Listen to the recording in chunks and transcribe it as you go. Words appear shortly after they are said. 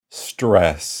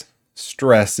Stress.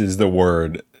 Stress is the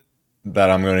word that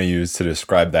I'm going to use to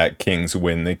describe that Kings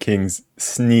win. The Kings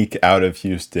sneak out of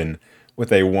Houston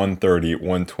with a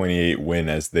 130-128 win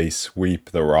as they sweep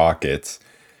the Rockets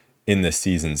in the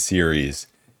season series.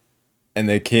 And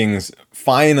the Kings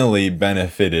finally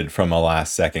benefited from a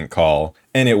last second call,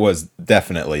 and it was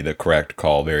definitely the correct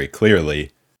call very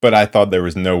clearly. But I thought there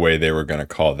was no way they were going to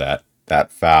call that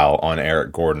foul on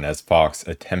Eric Gordon as Fox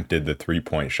attempted the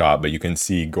 3-point shot. But you can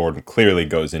see Gordon clearly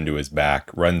goes into his back,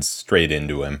 runs straight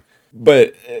into him.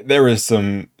 But there was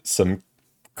some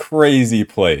crazy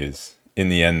plays in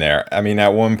the end there. I mean,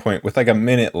 at one point, with like a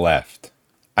minute left,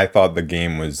 I thought the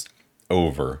game was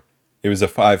over. It was a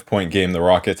 5-point game. The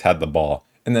Rockets had the ball.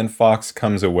 And then Fox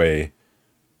comes away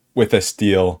with a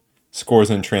steal, scores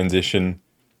in transition.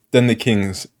 Then the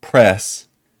Kings press,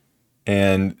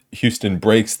 and Houston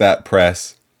breaks that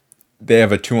press. They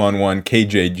have a 2-on-1.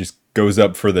 KJ just goes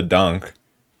up for the dunk.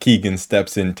 Keegan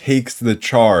steps in, takes the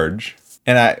charge.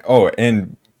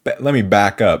 And let me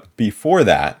back up. Before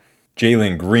that,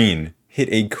 Jalen Green hit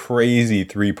a crazy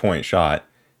 3-point shot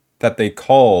that they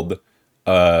called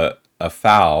a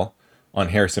foul on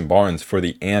Harrison Barnes for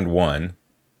the and one.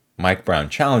 Mike Brown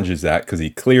challenges that because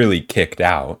he clearly kicked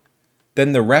out.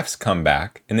 Then the refs come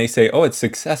back and they say, oh, it's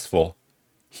successful.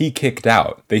 He kicked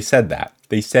out. They said that.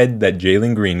 They said that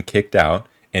Jalen Green kicked out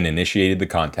and initiated the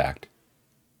contact.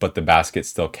 But the basket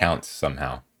still counts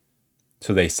somehow.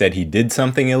 So they said he did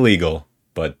something illegal,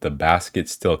 but the basket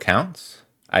still counts?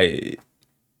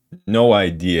 No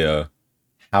idea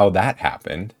how that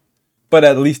happened. But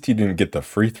at least he didn't get the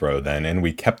free throw then, and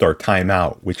we kept our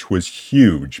timeout, which was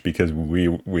huge because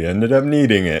we ended up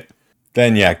needing it.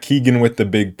 Then, yeah, Keegan with the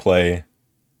big play,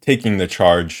 taking the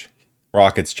charge.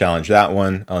 Rockets challenge that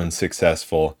one,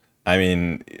 unsuccessful. I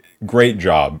mean, great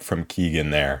job from Keegan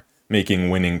there, making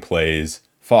winning plays.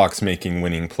 Fox making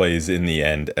winning plays in the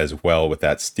end as well with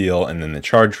that steal, and then the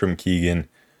charge from Keegan.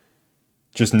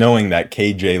 Just knowing that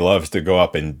KJ loves to go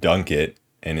up and dunk it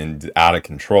and out of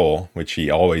control, which he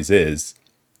always is.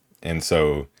 And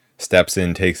so steps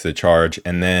in, takes the charge,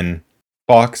 and then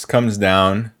Fox comes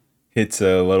down, hits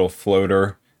a little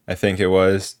floater, I think it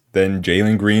was. Then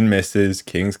Jalen Green misses,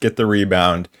 Kings get the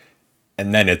rebound,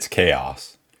 and then it's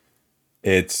chaos.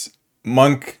 It's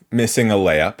Monk missing a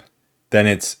layup. Then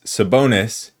it's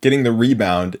Sabonis getting the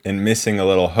rebound and missing a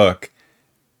little hook.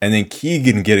 And then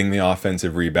Keegan getting the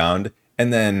offensive rebound.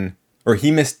 And then,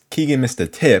 Keegan missed a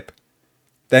tip,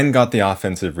 then got the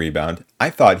offensive rebound. I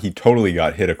thought he totally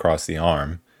got hit across the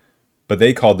arm, but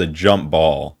they called a jump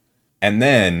ball. And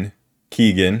then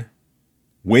Keegan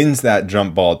wins that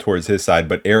jump ball towards his side,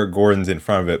 but Eric Gordon's in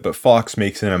front of it. But Fox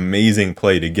makes an amazing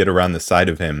play to get around the side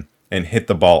of him and hit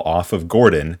the ball off of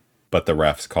Gordon. But the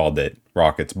refs called it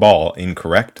Rockets ball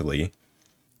incorrectly.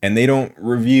 And they don't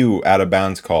review out of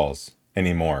bounds calls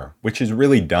anymore, which is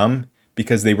really dumb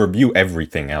because they review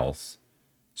everything else.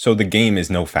 So the game is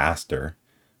no faster.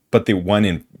 But the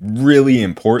one really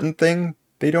important thing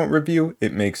they don't review,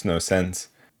 it makes no sense.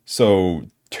 So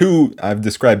I've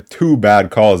described 2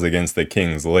 bad calls against the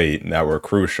Kings late that were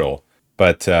crucial.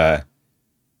 But the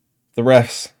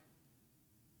refs,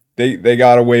 they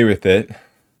got away with it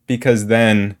because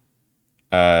then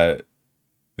the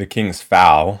Kings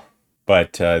foul,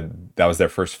 but that was their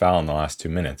first foul in the last 2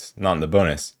 minutes, not in the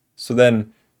bonus. So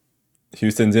then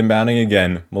Houston's inbounding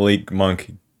again. Malik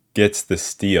Monk gets the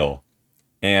steal.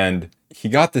 And he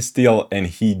got the steal and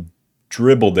he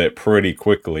dribbled it pretty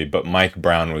quickly, but Mike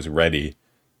Brown was ready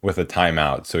with a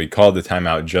timeout. So he called the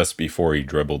timeout just before he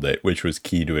dribbled it, which was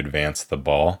key to advance the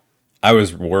ball. I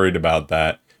was worried about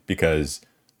that because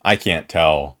I can't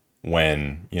tell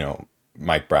when,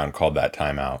 Mike Brown called that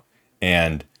timeout.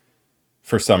 And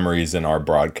for some reason, our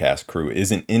broadcast crew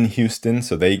isn't in Houston,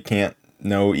 so they can't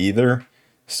know either.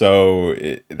 So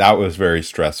that was very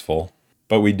stressful.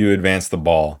 But we do advance the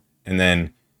ball. And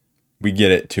then we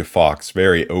get it to Fox,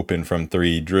 very open from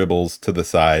 3, dribbles to the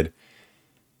side,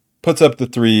 puts up the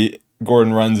 3,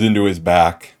 Gordon runs into his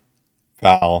back,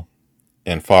 foul,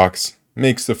 and Fox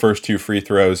makes the first 2 free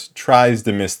throws, tries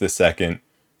to miss the second,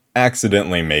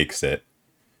 accidentally makes it,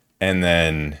 and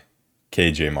then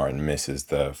KJ Martin misses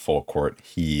the full court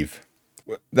heave.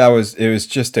 It was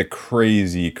just a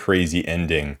crazy, crazy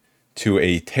ending to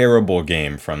a terrible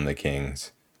game from the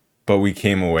Kings, but we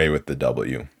came away with the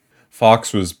W.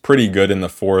 Fox was pretty good in the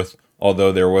fourth,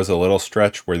 although there was a little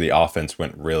stretch where the offense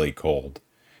went really cold.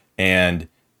 And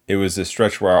it was a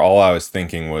stretch where all I was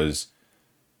thinking was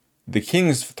the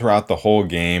Kings throughout the whole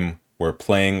game were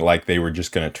playing like they were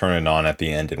just going to turn it on at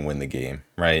the end and win the game,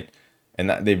 right? And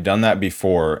they've done that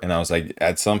before, and I was like,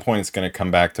 at some point it's going to come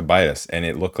back to bite us, and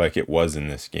it looked like it was in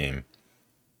this game.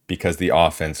 because the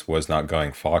offense was not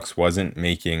going. Fox wasn't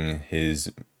making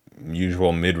his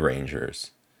usual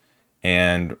mid-rangers.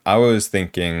 And I was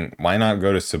thinking, why not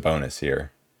go to Sabonis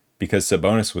here? Because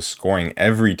Sabonis was scoring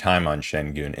every time on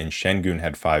Şengün, and Şengün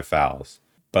had 5 fouls.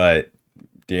 But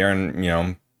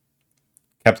De'Aaron,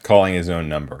 kept calling his own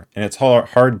number. And it's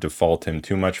hard to fault him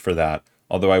too much for that.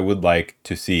 Although I would like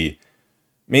to see,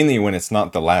 mainly when it's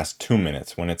not the last 2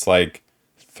 minutes, when it's like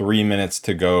 3 minutes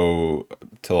to go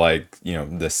to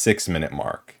the 6 minute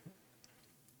mark.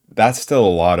 That's still a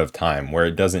lot of time where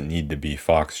it doesn't need to be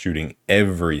Fox shooting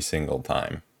every single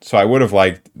time. So I would have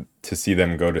liked to see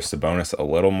them go to Sabonis a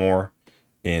little more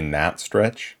in that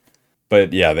stretch.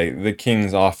 But yeah, the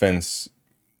Kings offense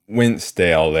went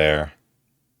stale there.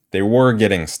 They were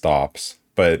getting stops,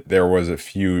 but there was a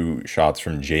few shots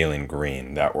from Jalen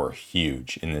Green that were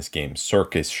huge in this game.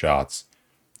 Circus shots.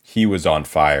 He was on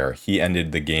fire. He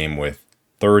ended the game with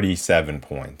 37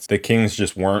 points. The Kings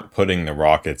just weren't putting the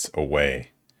Rockets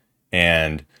away.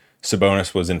 And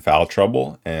Sabonis was in foul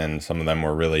trouble, and some of them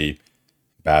were really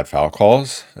bad foul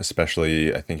calls,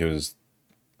 especially I think it was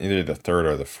either the third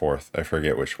or the fourth. I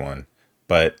forget which one.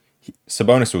 But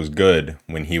Sabonis was good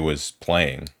when he was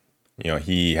playing.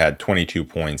 He had 22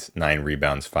 points, 9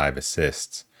 rebounds, 5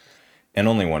 assists, and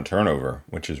only 1 turnover,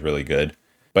 which is really good.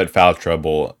 But foul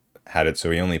trouble had it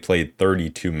so he only played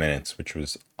 32 minutes, which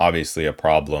was obviously a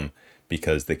problem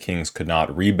because the Kings could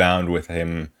not rebound with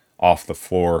him off the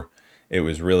floor. It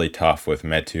was really tough with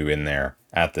Metu in there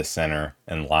at the center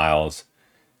and Lyles.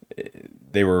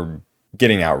 They were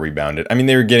getting out rebounded. I mean,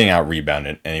 they were getting out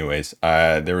rebounded anyways.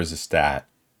 There was a stat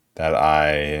that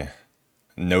I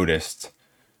noticed.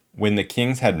 When the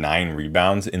Kings had 9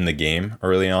 rebounds in the game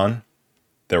early on,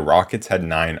 the Rockets had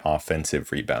 9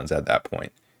 offensive rebounds at that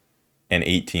point and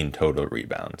 18 total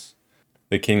rebounds.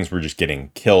 The Kings were just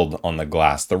getting killed on the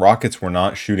glass. The Rockets were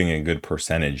not shooting a good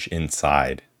percentage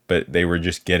inside, but they were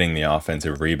just getting the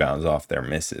offensive rebounds off their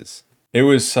misses. It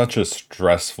was such a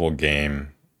stressful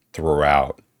game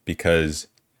throughout because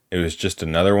it was just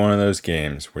another one of those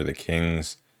games where the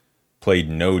Kings played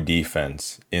no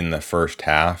defense in the first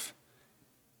half,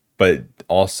 but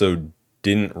also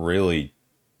didn't really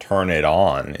turn it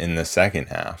on in the second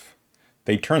half.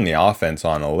 They turned the offense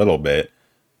on a little bit,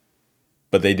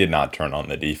 but they did not turn on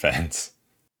the defense.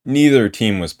 Neither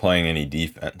team was playing any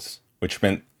defense, which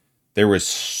meant there was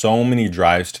so many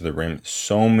drives to the rim,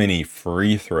 so many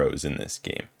free throws in this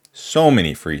game. So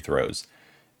many free throws.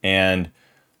 And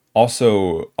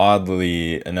also,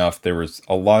 oddly enough, there was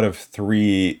a lot of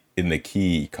 3 in the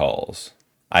key calls.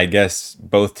 I guess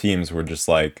both teams were just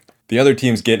like, the other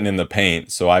team's getting in the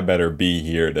paint, so I better be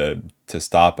here to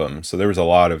stop them. So there was a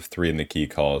lot of 3 in the key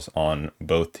calls on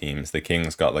both teams. The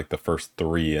Kings got like the first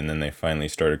 3, and then they finally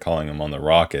started calling them on the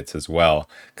Rockets as well,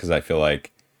 because I feel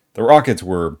like the Rockets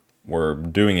were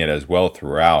doing it as well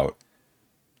throughout,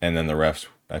 and then the refs,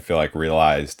 I feel like,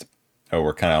 realized, oh,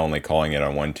 we're kind of only calling it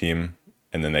on one team,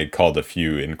 and then they called a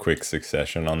few in quick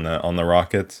succession on the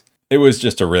Rockets. It was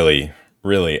just a really,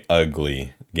 really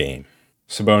ugly game.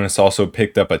 Sabonis also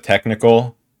picked up a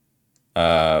technical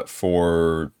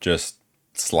for just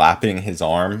slapping his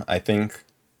arm, I think,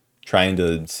 trying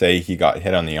to say he got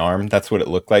hit on the arm. That's what it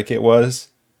looked like it was,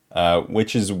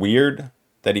 which is weird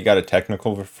that he got a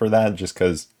technical for that, just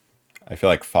because I feel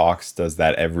like Fox does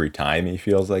that every time he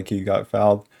feels like he got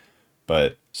fouled.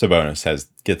 But Sabonis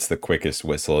gets the quickest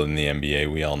whistle in the NBA.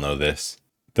 We all know this.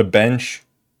 The bench,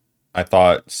 I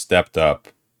thought, stepped up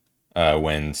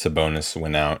when Sabonis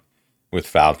went out with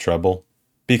foul trouble,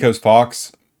 because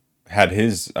Fox had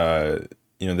his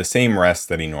the same rest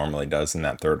that he normally does in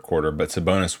that third quarter, but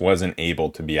Sabonis wasn't able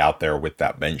to be out there with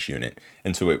that bench unit.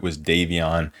 And so it was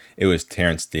Davion, it was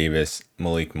Terrence Davis,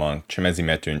 Malik Monk, Chimezie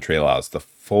Metu, and Trey Lyles, the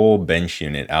full bench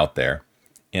unit out there.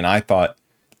 And I thought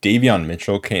Davion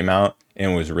Mitchell came out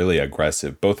and was really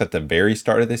aggressive, both at the very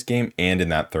start of this game and in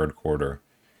that third quarter.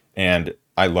 And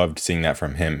I loved seeing that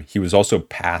from him. He was also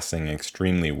passing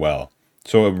extremely well.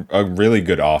 So a really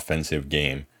good offensive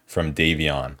game from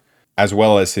Davion, as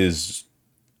well as his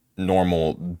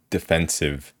normal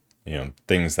defensive,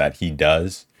 things that he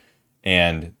does.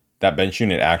 And that bench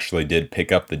unit actually did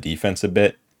pick up the defense a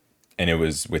bit. And it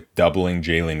was with doubling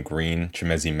Jalen Green.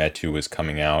 Chimezie Metu was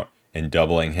coming out and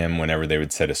doubling him whenever they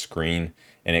would set a screen.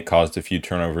 And it caused a few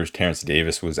turnovers. Terrence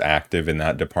Davis was active in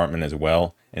that department as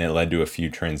well. And it led to a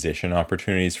few transition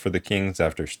opportunities for the Kings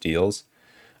after steals.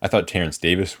 I thought Terrence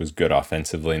Davis was good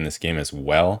offensively in this game as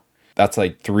well. That's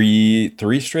like three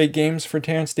straight games for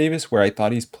Terrence Davis where I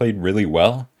thought he's played really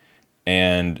well.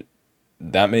 And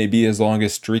that may be his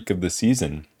longest streak of the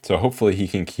season. So hopefully he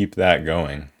can keep that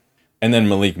going. And then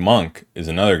Malik Monk is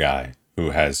another guy who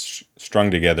has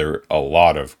strung together a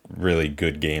lot of really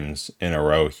good games in a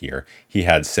row here. He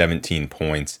had 17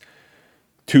 points,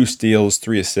 2 steals,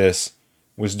 3 assists,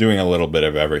 was doing a little bit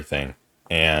of everything.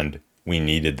 And we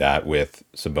needed that with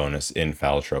Sabonis in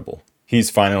foul trouble.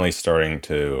 He's finally starting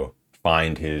to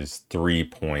find his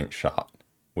 3-point shot,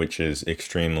 which is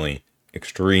extremely,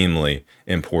 extremely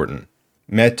important.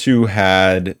 Metu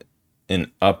had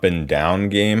an up and down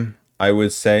game, I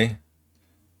would say.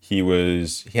 He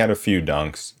had a few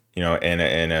dunks,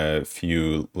 and a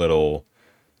few little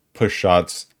push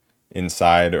shots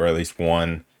inside, or at least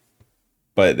one.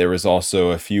 But there was also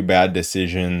a few bad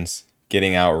decisions,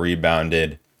 getting out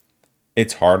rebounded.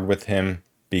 It's hard with him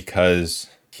because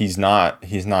he's not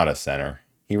a center.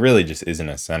 He really just isn't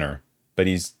a center. But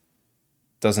he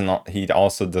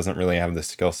also doesn't really have the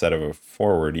skill set of a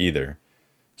forward either.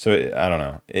 So I don't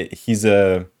know. He's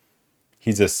a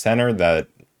center that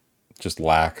just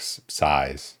lacks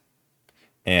size,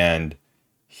 and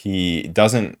he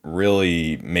doesn't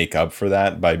really make up for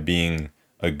that by being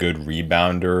a good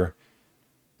rebounder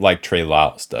like Trey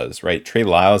Lyles does, right? Trey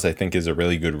Lyles, I think, is a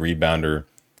really good rebounder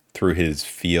through his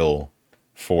feel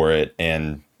for it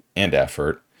and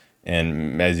effort,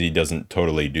 and Mezzi doesn't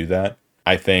totally do that.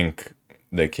 I think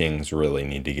the Kings really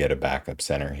need to get a backup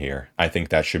center here. I think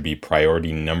that should be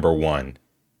priority number one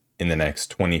in the next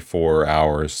 24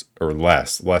 hours or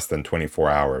less than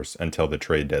 24 hours until the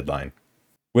trade deadline.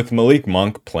 With Malik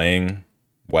Monk playing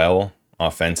well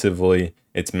offensively,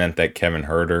 it's meant that Kevin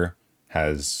Huerter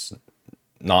has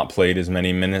not played as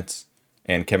many minutes,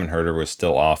 and Kevin Huerter was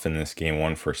still off in this game,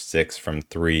 1 for 6 from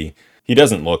 3. He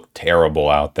doesn't look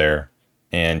terrible out there,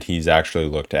 and he's actually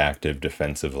looked active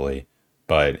defensively,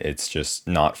 but it's just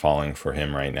not falling for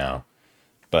him right now.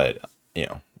 But,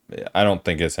 I don't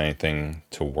think it's anything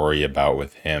to worry about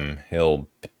with him. He'll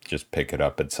just pick it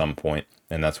up at some point,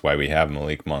 and that's why we have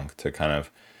Malik Monk to kind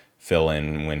of fill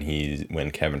in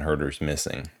when Kevin Huerter's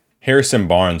missing. Harrison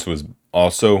Barnes was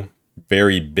also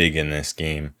very big in this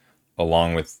game,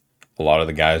 along with a lot of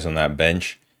the guys on that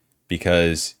bench,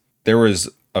 because there was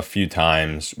a few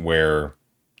times where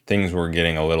things were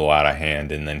getting a little out of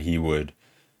hand, and then he would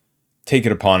take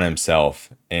it upon himself.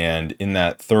 And in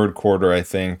that third quarter, I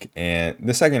think, and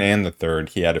the second and the third,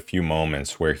 he had a few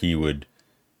moments where he would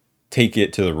take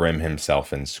it to the rim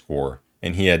himself and score.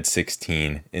 And he had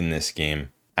 16 in this game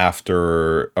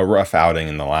after a rough outing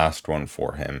in the last one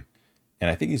for him.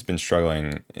 And I think he's been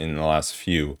struggling in the last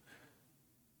few.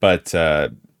 But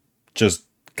just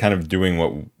kind of doing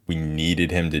what we needed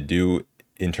him to do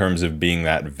in terms of being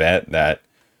that vet that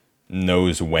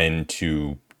knows when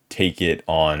to take it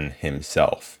on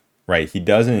himself, right? He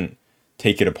doesn't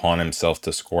take it upon himself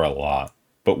to score a lot,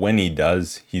 but when he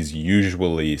does, he's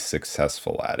usually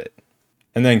successful at it.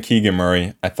 And then Keegan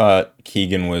Murray, I thought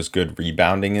Keegan was good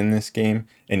rebounding in this game,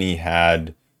 and he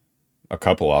had a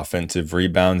couple offensive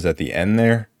rebounds at the end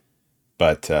there,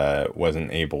 but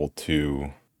wasn't able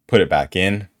to put it back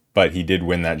in. But he did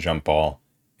win that jump ball,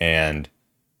 and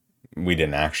we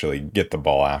didn't actually get the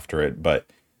ball after it, but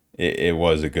it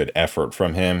was a good effort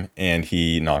from him, and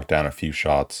he knocked down a few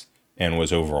shots and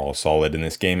was overall solid in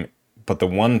this game. But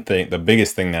the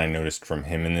biggest thing that I noticed from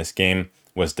him in this game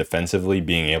was defensively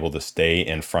being able to stay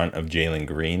in front of Jalen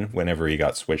Green whenever he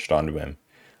got switched onto him.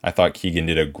 I thought Keegan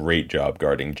did a great job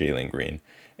guarding Jalen Green,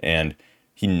 and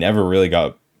he never really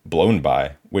got blown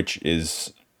by, which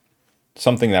is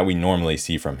something that we normally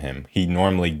see from him. He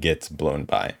normally gets blown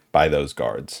by those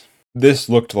guards. This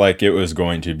looked like it was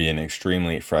going to be an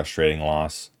extremely frustrating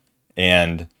loss,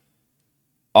 and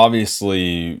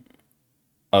obviously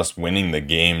us winning the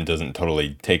game doesn't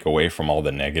totally take away from all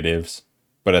the negatives,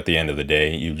 but at the end of the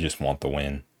day, you just want the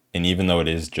win. And even though it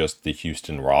is just the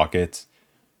Houston Rockets,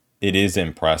 it is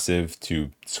impressive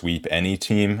to sweep any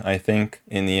team, I think,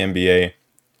 in the NBA,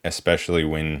 especially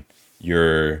when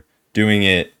you're doing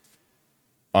it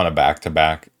on a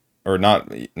back-to-back, or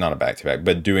not a back-to-back,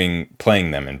 but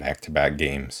playing them in back-to-back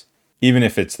games. Even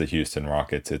if it's the Houston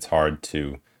Rockets, it's hard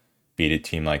to beat a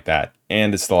team like that.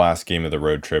 And it's the last game of the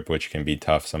road trip, which can be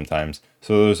tough sometimes.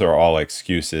 So those are all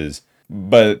excuses.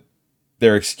 But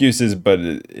they're excuses, but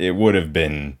it would have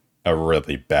been a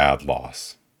really bad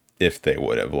loss if they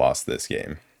would have lost this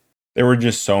game. There were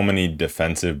just so many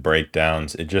defensive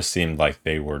breakdowns. It just seemed like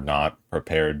they were not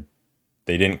prepared.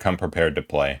 They didn't come prepared to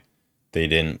play. They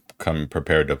didn't come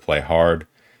prepared to play hard.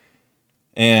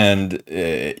 And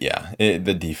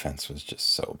the defense was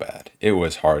just so bad. It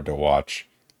was hard to watch.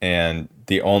 And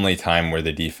the only time where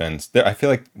the defense, I feel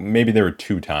like maybe there were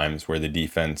 2 times where the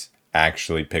defense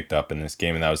actually picked up in this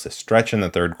game, and that was the stretch in the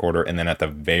third quarter and then at the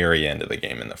very end of the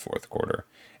game in the fourth quarter.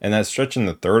 And that stretch in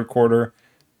the third quarter,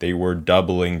 they were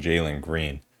doubling Jalen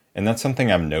Green. And that's something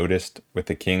I've noticed with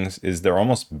the Kings is they're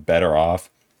almost better off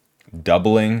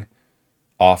doubling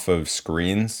off of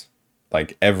screens,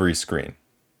 like every screen,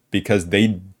 because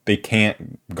they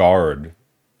can't guard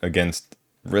against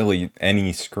really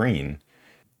any screen.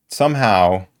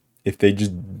 Somehow, if they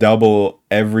just double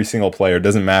every single player,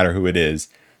 doesn't matter who it is,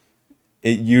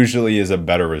 it usually is a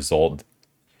better result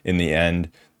in the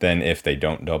end than if they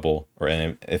don't double, or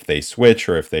if they switch,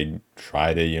 or if they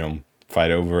try to,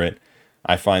 fight over it.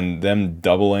 I find them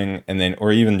doubling and then,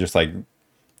 or even just like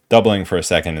doubling for a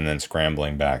second and then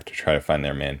scrambling back to try to find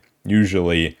their man,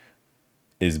 usually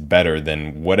is better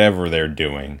than whatever they're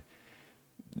doing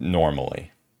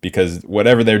normally, because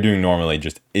whatever they're doing normally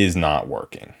just is not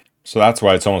working. So that's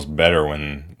why it's almost better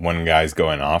when one guy's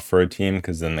going off for a team,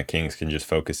 because then the Kings can just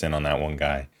focus in on that one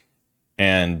guy.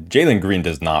 And Jalen Green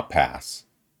does not pass.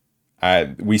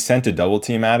 We sent a double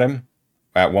team at him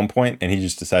at one point, and he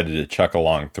just decided to chuck a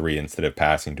long three instead of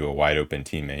passing to a wide open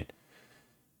teammate.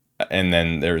 And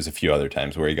then there was a few other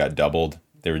times where he got doubled.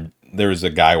 There was a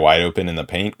guy wide open in the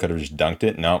paint, could have just dunked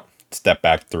it. No, step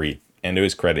back three. And to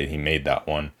his credit, he made that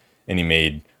one. And he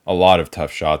made a lot of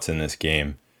tough shots in this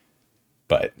game.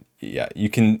 But yeah,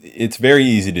 it's very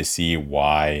easy to see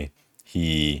why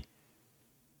he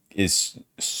is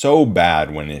so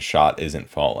bad when his shot isn't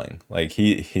falling. Like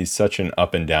he's such an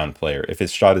up and down player. If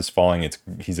his shot is falling,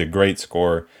 he's a great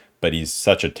scorer, but he's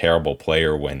such a terrible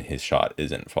player when his shot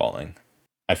isn't falling.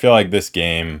 I feel like this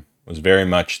game was very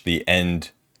much the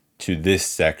end to this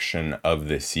section of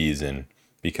the season,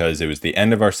 because it was the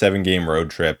end of our 7-game road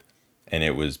trip, and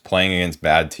it was playing against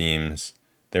bad teams.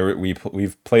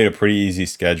 We've played a pretty easy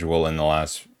schedule in the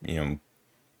last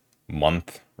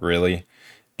month, really,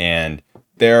 and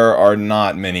there are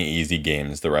not many easy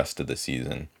games the rest of the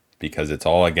season, because it's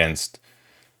all against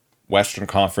Western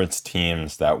Conference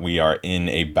teams that we are in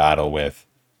a battle with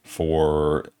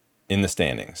in the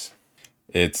standings.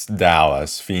 It's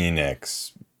Dallas,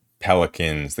 Phoenix,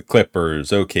 Pelicans, the Clippers,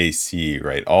 OKC,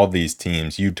 right? All these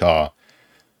teams, Utah,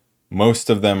 most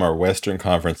of them are Western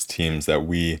Conference teams that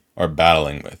we are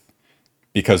battling with,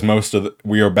 because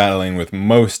we are battling with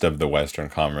most of the Western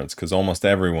Conference, because almost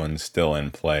everyone's still in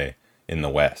play in the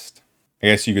West. I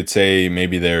guess you could say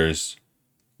maybe there's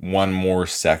one more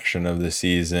section of the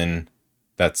season.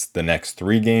 That's the next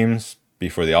 3 games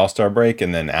before the All-Star break,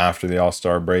 and then after the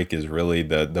All-Star break is really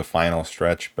the final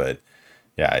stretch. But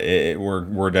yeah,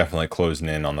 we're definitely closing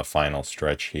in on the final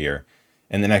stretch here.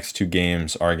 And the next 2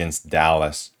 games are against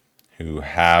Dallas, who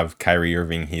have Kyrie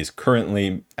Irving. He is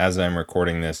currently, as I'm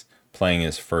recording this, playing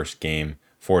his first game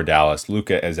for Dallas.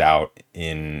 Luka is out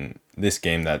in this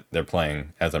game that they're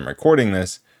playing as I'm recording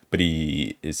this, but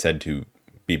he is said to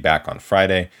be back on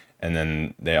Friday. And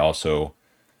then they also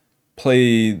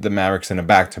play the Mavericks in a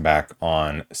back-to-back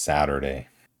on Saturday.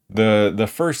 The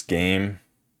first game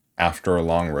after a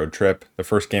long road trip, the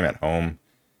first game at home,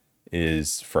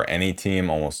 is for any team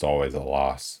almost always a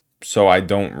loss. So I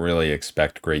don't really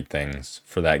expect great things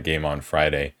for that game on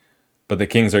Friday. But the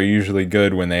Kings are usually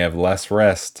good when they have less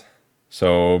rest.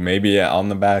 So maybe on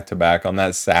the back-to-back, on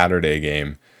that Saturday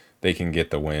game, they can get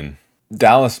the win.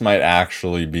 Dallas might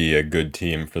actually be a good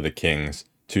team for the Kings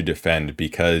to defend,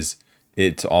 because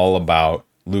it's all about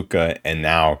Luka and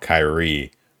now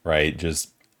Kyrie, right?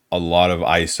 Just a lot of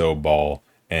ISO ball.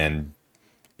 And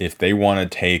if they want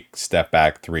to take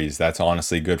step-back threes, that's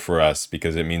honestly good for us,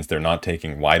 because it means they're not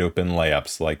taking wide-open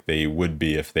layups like they would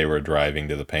be if they were driving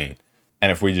to the paint.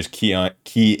 And if we just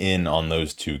key in on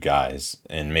those 2 guys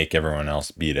and make everyone else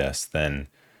beat us, then,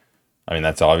 I mean,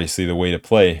 that's obviously the way to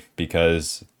play,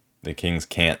 because the Kings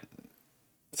can't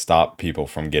stop people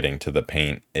from getting to the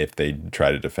paint if they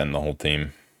try to defend the whole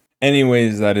team.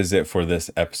 Anyways, that is it for this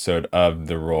episode of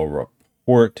The Roll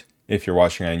Report. If you're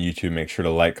watching on YouTube, make sure to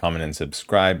like, comment, and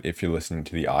subscribe. If you're listening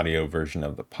to the audio version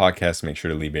of the podcast, make sure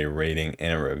to leave a rating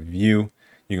and a review.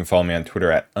 You can follow me on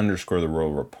Twitter at _The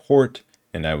Roll Report.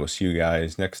 And I will see you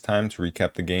guys next time to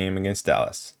recap the game against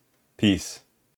Dallas. Peace.